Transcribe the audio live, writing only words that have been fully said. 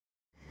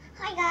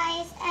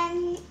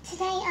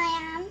Today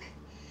I am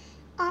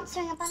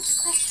answering a bunch of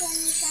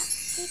questions that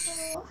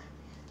people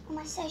on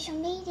my social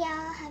media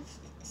have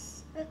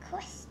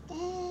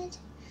requested.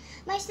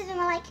 Most of them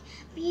are like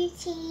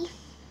beauty,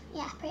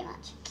 yeah, pretty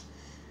much.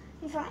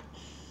 Right.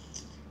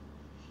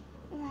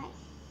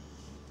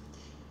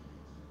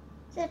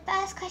 So the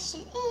first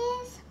question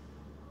is,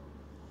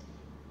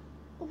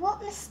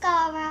 what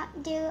mascara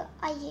do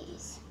I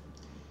use?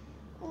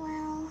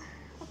 Well,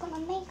 I've got my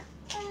makeup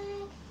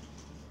bag.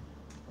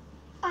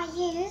 I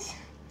use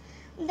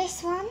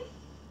this one,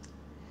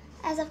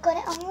 as I've got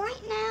it on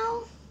right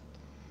now,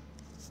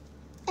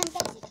 and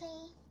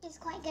basically it's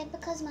quite good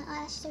because my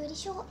eyelashes are really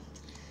short.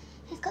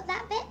 It's got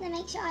that bit that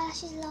makes your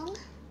eyelashes long,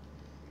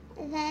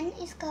 and then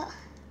it's got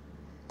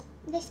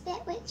this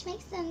bit which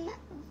makes them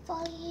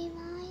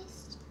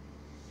volumized.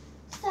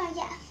 So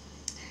yeah,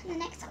 the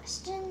next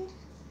question,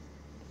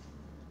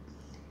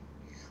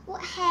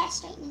 what hair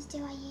straighteners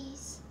do I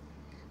use?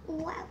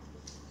 Well,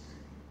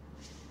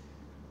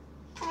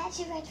 I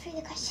actually read through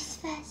the questions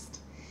first.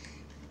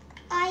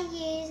 I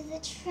use the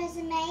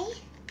Tresemme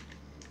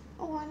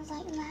ones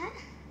like that.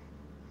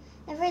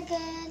 They're really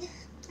good.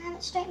 I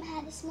haven't straightened my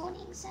hair this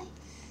morning, so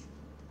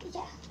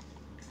yeah.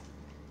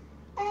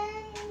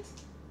 And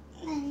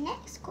the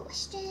next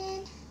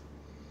question.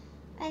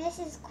 Oh, this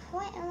is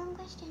quite a long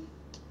question.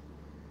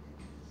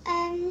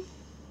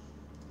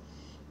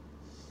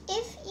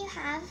 If you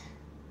have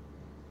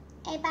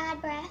a bad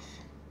breath,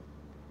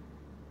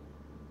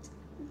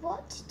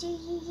 what do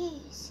you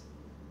use?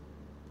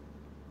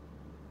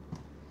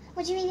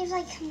 What do you mean if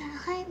like I'm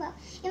at home? Well,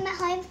 if I'm at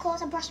home, of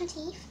course, I brush my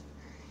teeth.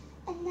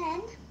 And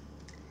then,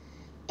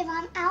 if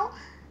I'm out,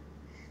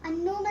 I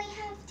normally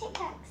have Tic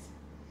Tacs.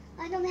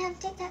 I normally have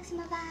Tic Tacs in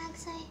my bag,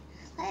 so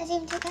like, there's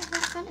even Tic Tacs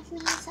right in front of me,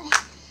 so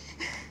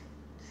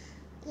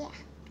yeah,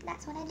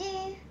 that's what I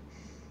do.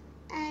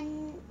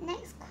 And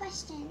next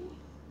question.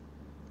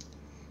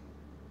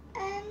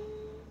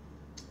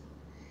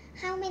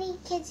 How many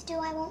kids do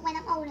I want when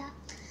I'm older?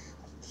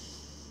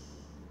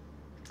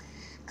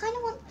 Kind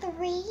of want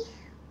 3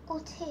 or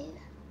 2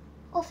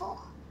 or 4.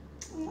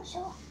 I'm not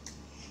sure.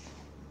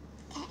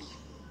 Okay.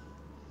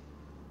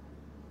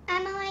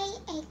 Am I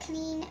a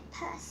clean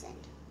person?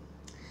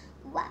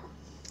 Well,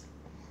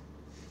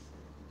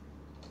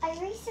 I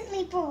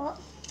recently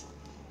bought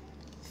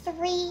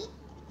 3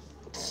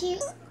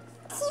 cute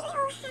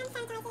little hand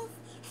sanitizers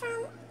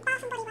from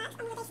Bath & Body Works,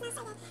 and they smell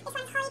so good. This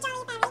one's Holly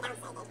Jolly Berry, that one's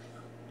so good.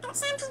 I got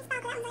Champagne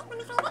Sparkle, that one's like one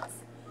of my favourites.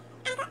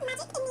 I got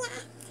Magic in the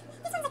Air.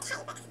 This one's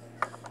okay, but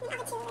the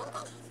other 2 are really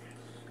good.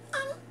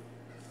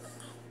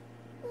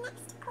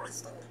 Next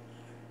question.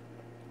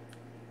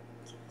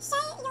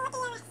 Show your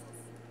earrings.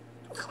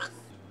 Okay, right.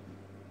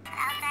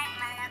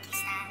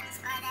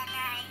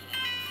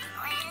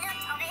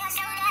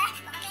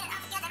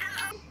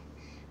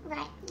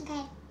 Right,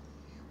 okay.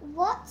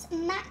 What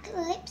MAC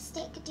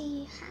lipstick do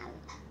you have?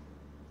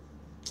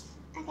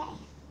 Okay.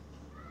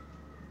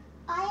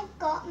 I've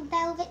got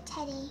Velvet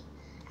Teddy,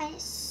 and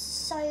it's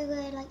so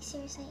good, like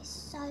seriously, it's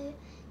so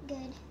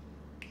good.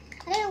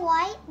 I don't know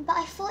why, but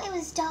I thought it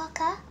was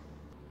darker.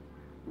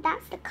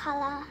 That's the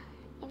colour,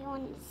 if you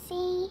wanted to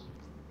see.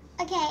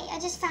 Okay, I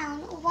just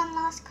found one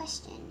last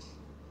question.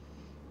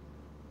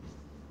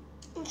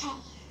 Okay.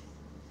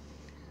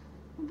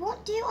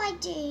 What do I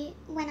do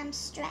when I'm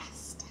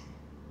stressed?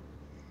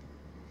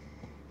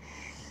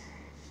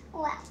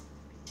 Well,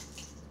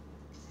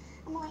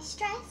 I'm always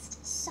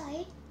stressed, so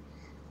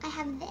I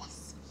have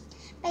this.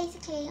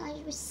 Basically, I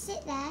would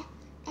sit there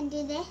and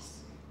do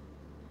this,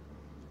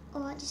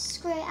 or just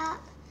screw it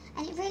up,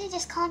 and it really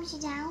just calms you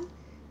down,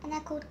 and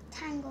they're called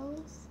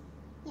tangles.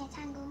 Yeah,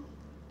 tangle.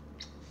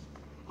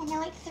 And they're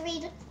like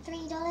 $3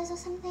 or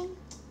something.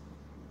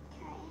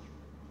 Okay.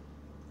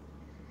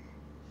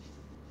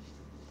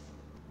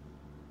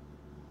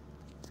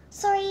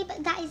 Sorry,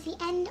 but that is the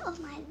end of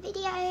my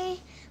video. I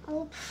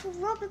will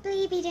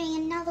probably be doing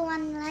another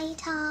one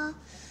later.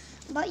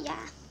 But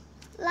yeah,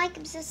 like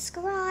and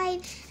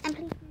subscribe, and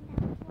please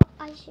find out what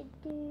I should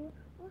do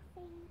or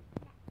think.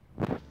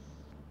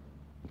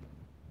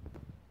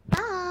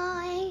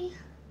 Bye!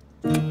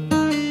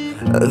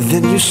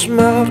 Then you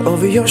smiled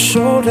over your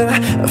shoulder.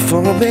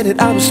 For a minute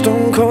I was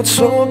stone cold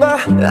sober.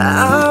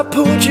 I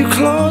pulled you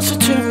closer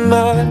to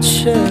my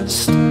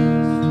chest,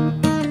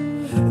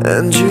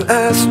 and you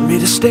asked me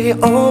to stay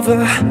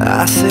over.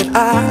 I said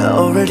I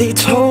already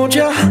told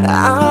you,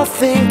 I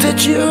think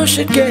that you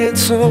should get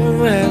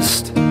some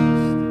rest. I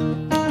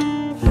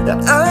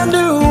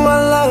knew I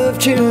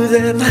loved you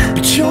then,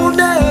 but you'll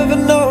never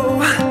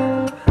know,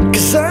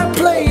 'cause I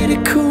played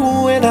it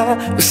cool when I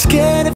was scared of